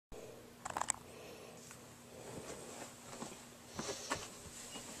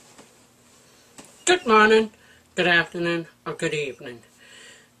Good morning, good afternoon, or good evening,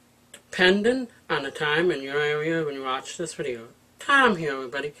 depending on the time in your area when you watch this video. Tom here,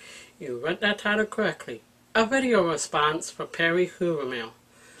 everybody. You read that title correctly. A video response for Perry HooverMale.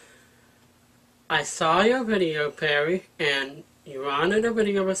 I saw your video, Perry, and you wanted a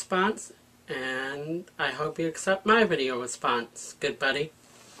video response, and I hope you accept my video response, good buddy.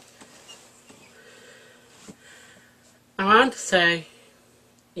 I want to say,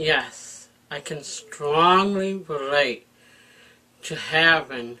 yes, I can strongly relate to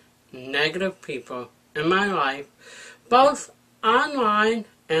having negative people in my life, both online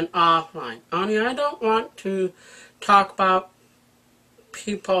and offline. Only I don't want to talk about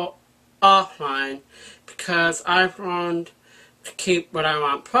people offline because I've learned to keep what I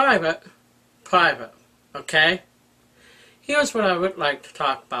want private, okay? Here's what I would like to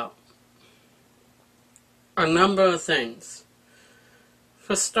talk about. A number of things.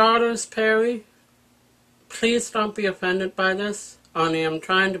 For starters, Perry, please don't be offended by this, only I'm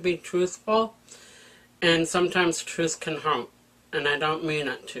trying to be truthful, and sometimes truth can hurt, and I don't mean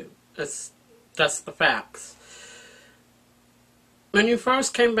it to. It's just the facts. When you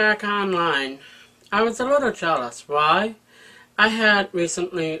first came back online, I was a little jealous. Why? I had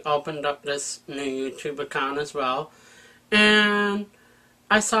recently opened up this new YouTube account as well, and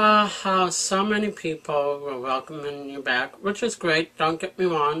I saw how so many people were welcoming you back, which is great, don't get me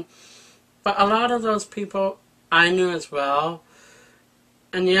wrong, but a lot of those people I knew as well,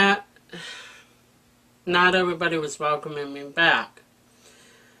 and yet not everybody was welcoming me back.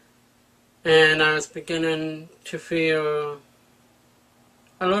 And I was beginning to feel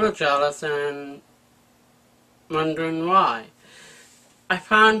a little jealous and wondering why. I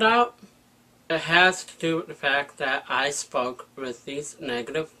found out it has to do with the fact that I spoke with these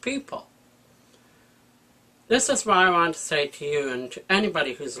negative people. This is why I want to say to you and to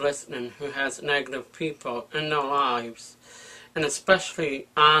anybody who's listening who has negative people in their lives, and especially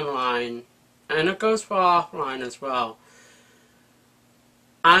online, and it goes for offline as well.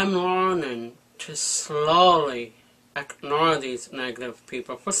 I'm learning to slowly ignore these negative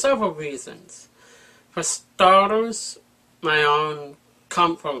people for several reasons. For starters, my own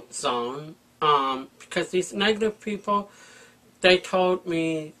comfort zone. Because these negative people, they told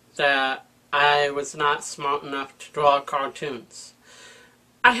me that I was not smart enough to draw cartoons.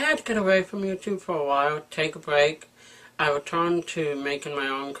 I had to get away from YouTube for a while, take a break. I returned to making my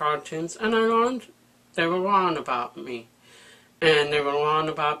own cartoons, and I learned they were wrong about me. And they were wrong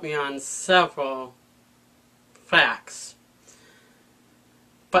about me on several facts.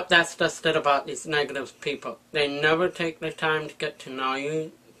 But that's just it about these negative people. They never take the time to get to know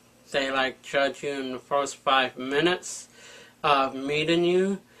you. They judge you in the first 5 minutes of meeting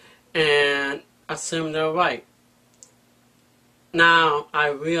you and assume they're right. Now I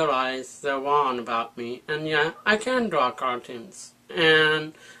realize they're wrong about me, and yeah, I can draw cartoons.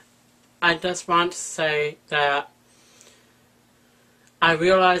 And I just want to say that I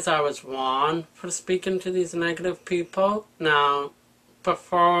realize I was wrong for speaking to these negative people. Now,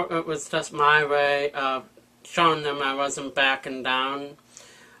 before it was just my way of showing them I wasn't backing down.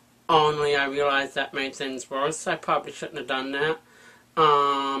 Only I realized that made things worse. I probably shouldn't have done that.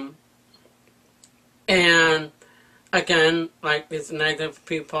 And again, like these negative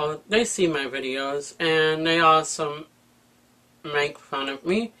people, they see my videos and they also make fun of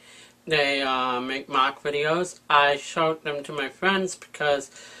me. They make mock videos. I showed them to my friends because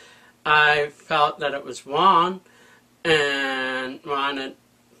I felt that it was wrong and wanted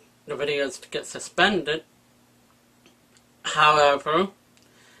the videos to get suspended. However,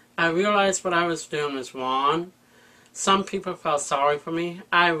 I realized what I was doing was wrong. Some people felt sorry for me.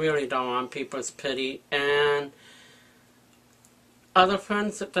 I really don't want people's pity. And other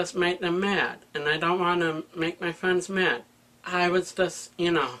friends, it just made them mad. And I don't want to make my friends mad. I was just,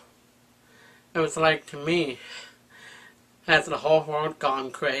 it was like, to me, has the whole world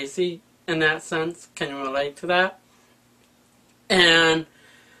gone crazy in that sense? Can you relate to that? And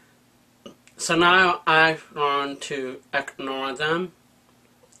so now I've learned to ignore them.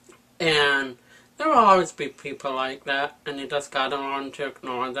 And there will always be people like that, and you just gotta learn to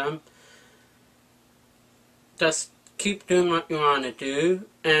ignore them. Just keep doing what you want to do,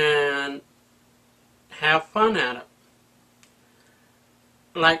 and have fun at it.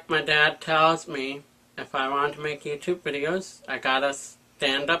 Like my dad tells me, if I want to make YouTube videos, I gotta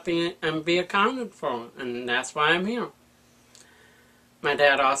stand up and be accounted for, and that's why I'm here. My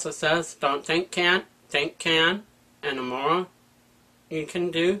dad also says, don't think can't, think can, and the more you can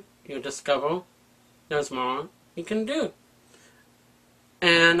do, you discover there's more you can do.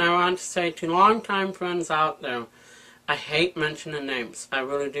 And I want to say to longtime friends out there, I hate mentioning names. I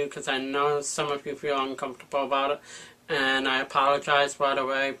really do, because I know some of you feel uncomfortable about it, and I apologize right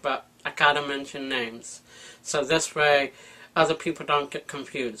away, but I gotta mention names. So this way, other people don't get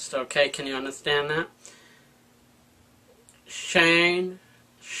confused, okay? Can you understand that? Shane,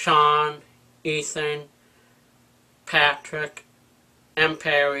 Sean, Ethan, Patrick, and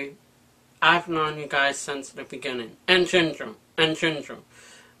Perry, I've known you guys since the beginning. And Ginger.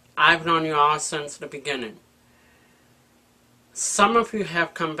 I've known you all since the beginning. Some of you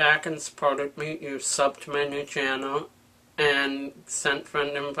have come back and supported me. You've subbed to my new channel and sent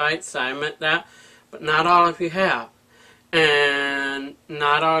friend invites. I admit that. But not all of you have. And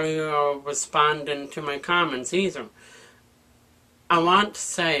not all of you are responding to my comments either. I want to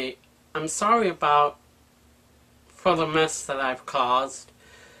say, I'm sorry for the mess that I've caused.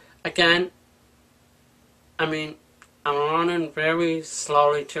 Again, I mean, I'm learning very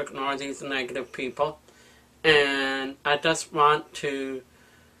slowly to ignore these negative people. And I just want to,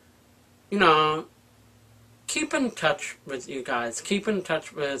 you know, keep in touch with you guys. Keep in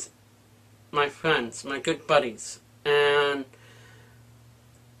touch with my friends, my good buddies. And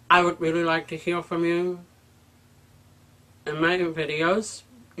I would really like to hear from you in my videos.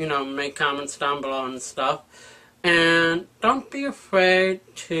 You know, make comments down below and stuff. And don't be afraid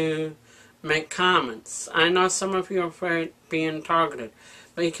to make comments. I know some of you are afraid of being targeted.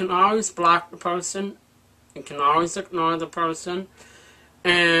 But you can always block the person. You can always ignore the person.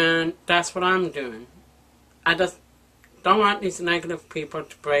 And that's what I'm doing. I just don't want these negative people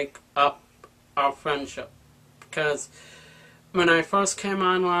to break up our friendship. Because when I first came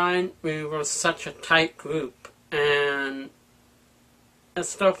online, we were such a tight group. And it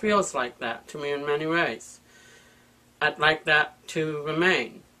still feels like that to me in many ways. I'd like that to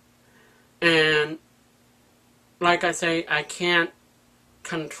remain. And like I say, I can't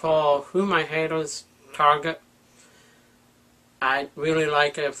control who my haters target. I'd really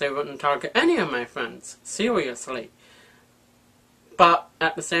like it if they wouldn't target any of my friends. Seriously. But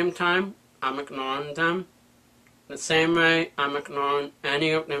at the same time, I'm ignoring them. The same way I'm ignoring any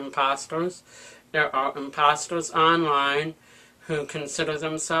of the imposters. There are imposters online who consider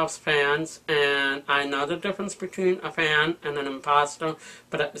themselves fans, and I know the difference between a fan and an imposter,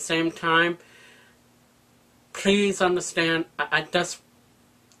 but at the same time, please understand, I just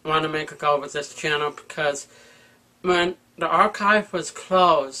want to make a go with this channel, because when the archive was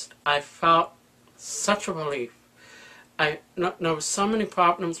closed, I felt such a relief. There were so many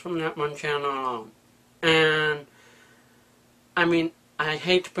problems from that one channel alone. And, I mean, I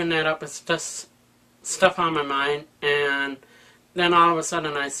hate to bring that up, it's just stuff on my mind, and then all of a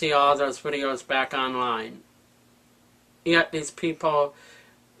sudden I see all those videos back online. Yet these people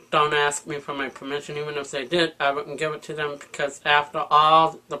don't ask me for my permission. Even if they did, I wouldn't give it to them, because after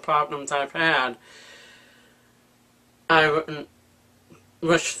all the problems I've had, I wouldn't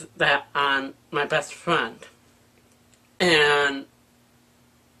wish that on my best friend. And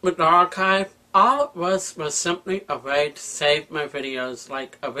with the archive, all it was simply a way to save my videos,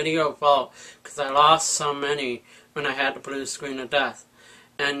 like a video vault, because I lost so many when I had the blue screen of death.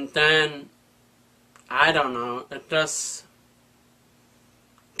 And then, I don't know, it just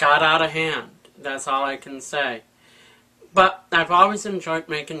got out of hand. That's all I can say. But I've always enjoyed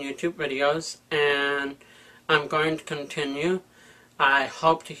making YouTube videos, and I'm going to continue. I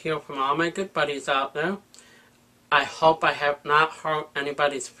hope to hear from all my good buddies out there. I hope I have not hurt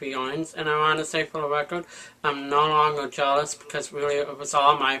anybody's feelings, and I want to say for the record, I'm no longer jealous, because really it was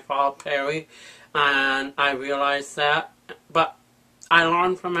all my fault, Perry, and I realized that. But I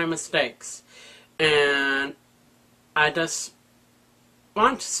learned from my mistakes, and I just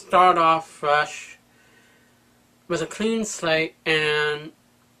want to start off fresh with a clean slate. And,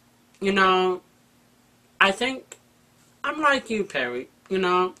 you know, I think I'm like you, Perry. You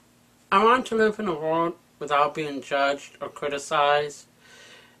know, I want to live in a world without being judged or criticized,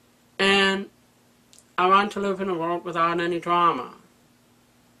 and I want to live in a world without any drama.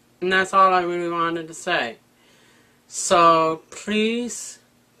 And that's all I really wanted to say. So please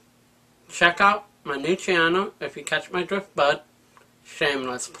check out my new channel if you catch my drift, bud.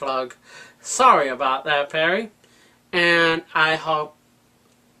 Shameless plug. Sorry about that, Perry. And I hope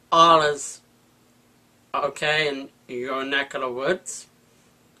all is okay in your neck of the woods.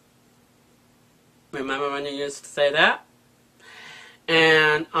 Remember when you used to say that?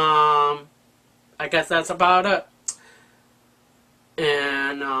 And I guess that's about it.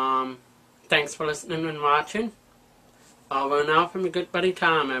 And thanks for listening and watching. Over and out from your good buddy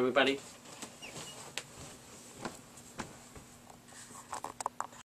Tom, everybody.